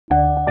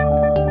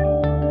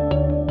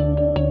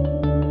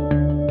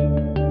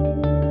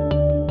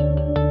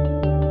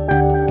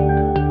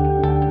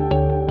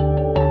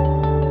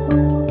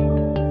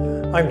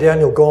I'm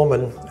Daniel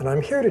Goleman, and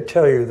I'm here to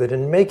tell you that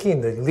in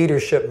making the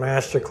Leadership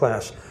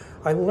Masterclass,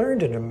 I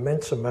learned an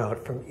immense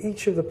amount from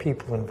each of the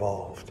people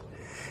involved.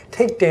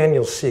 Take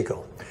Daniel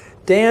Siegel.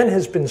 Dan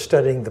has been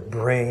studying the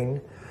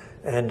brain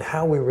and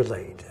how we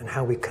relate and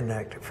how we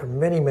connect for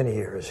many, many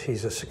years.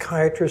 He's a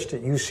psychiatrist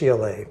at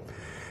UCLA.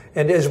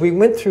 And as we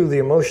went through the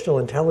emotional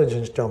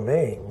intelligence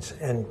domains,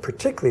 and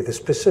particularly the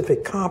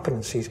specific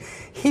competencies,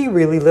 he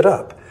really lit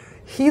up.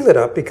 He lit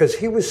up because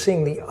he was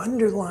seeing the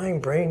underlying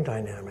brain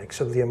dynamics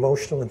of the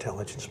emotional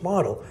intelligence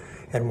model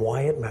and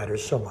why it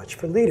matters so much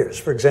for leaders.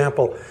 For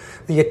example,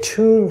 the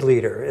attuned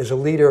leader is a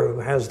leader who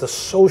has the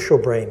social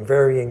brain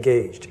very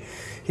engaged.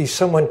 He's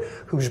someone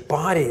whose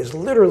body is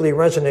literally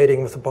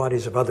resonating with the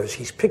bodies of others.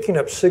 He's picking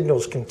up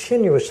signals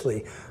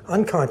continuously,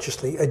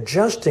 unconsciously,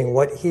 adjusting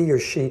what he or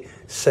she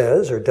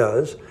says or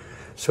does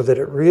so that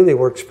it really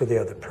works for the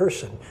other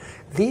person.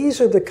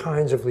 These are the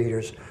kinds of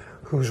leaders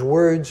whose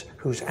words,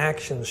 whose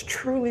actions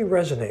truly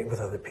resonate with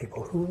other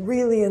people, who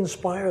really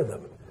inspire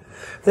them.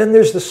 Then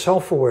there's the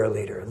self-aware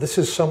leader. This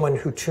is someone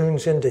who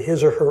tunes into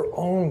his or her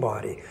own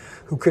body,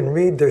 who can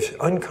read their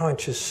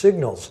unconscious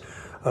signals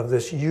of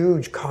this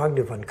huge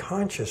cognitive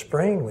unconscious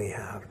brain we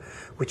have,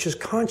 which is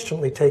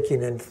constantly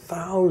taking in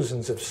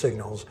thousands of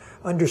signals,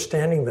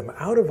 understanding them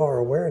out of our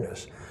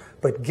awareness,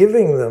 but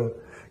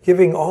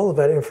giving all of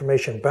that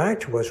information back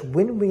to us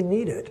when we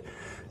need it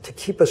to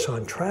keep us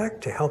on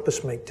track, to help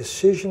us make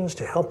decisions,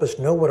 to help us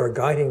know what our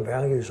guiding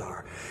values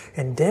are.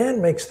 And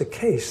Dan makes the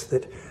case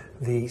that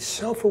the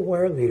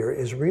self-aware leader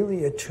is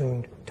really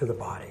attuned to the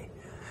body.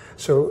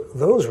 So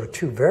those were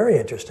two very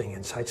interesting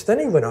insights. Then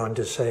he went on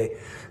to say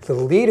the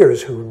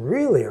leaders who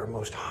really are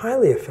most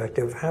highly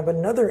effective have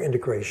another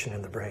integration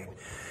in the brain.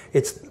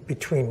 It's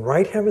between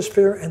right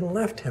hemisphere and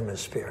left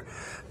hemisphere.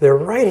 Their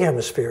right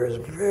hemisphere is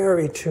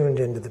very tuned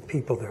into the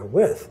people they're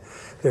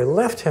with. Their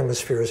left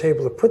hemisphere is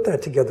able to put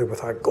that together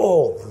with our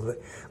goal, the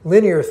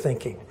linear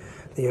thinking,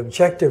 the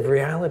objective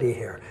reality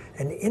here,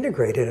 and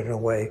integrate it in a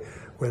way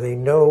where they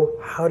know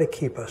how to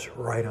keep us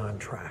right on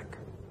track.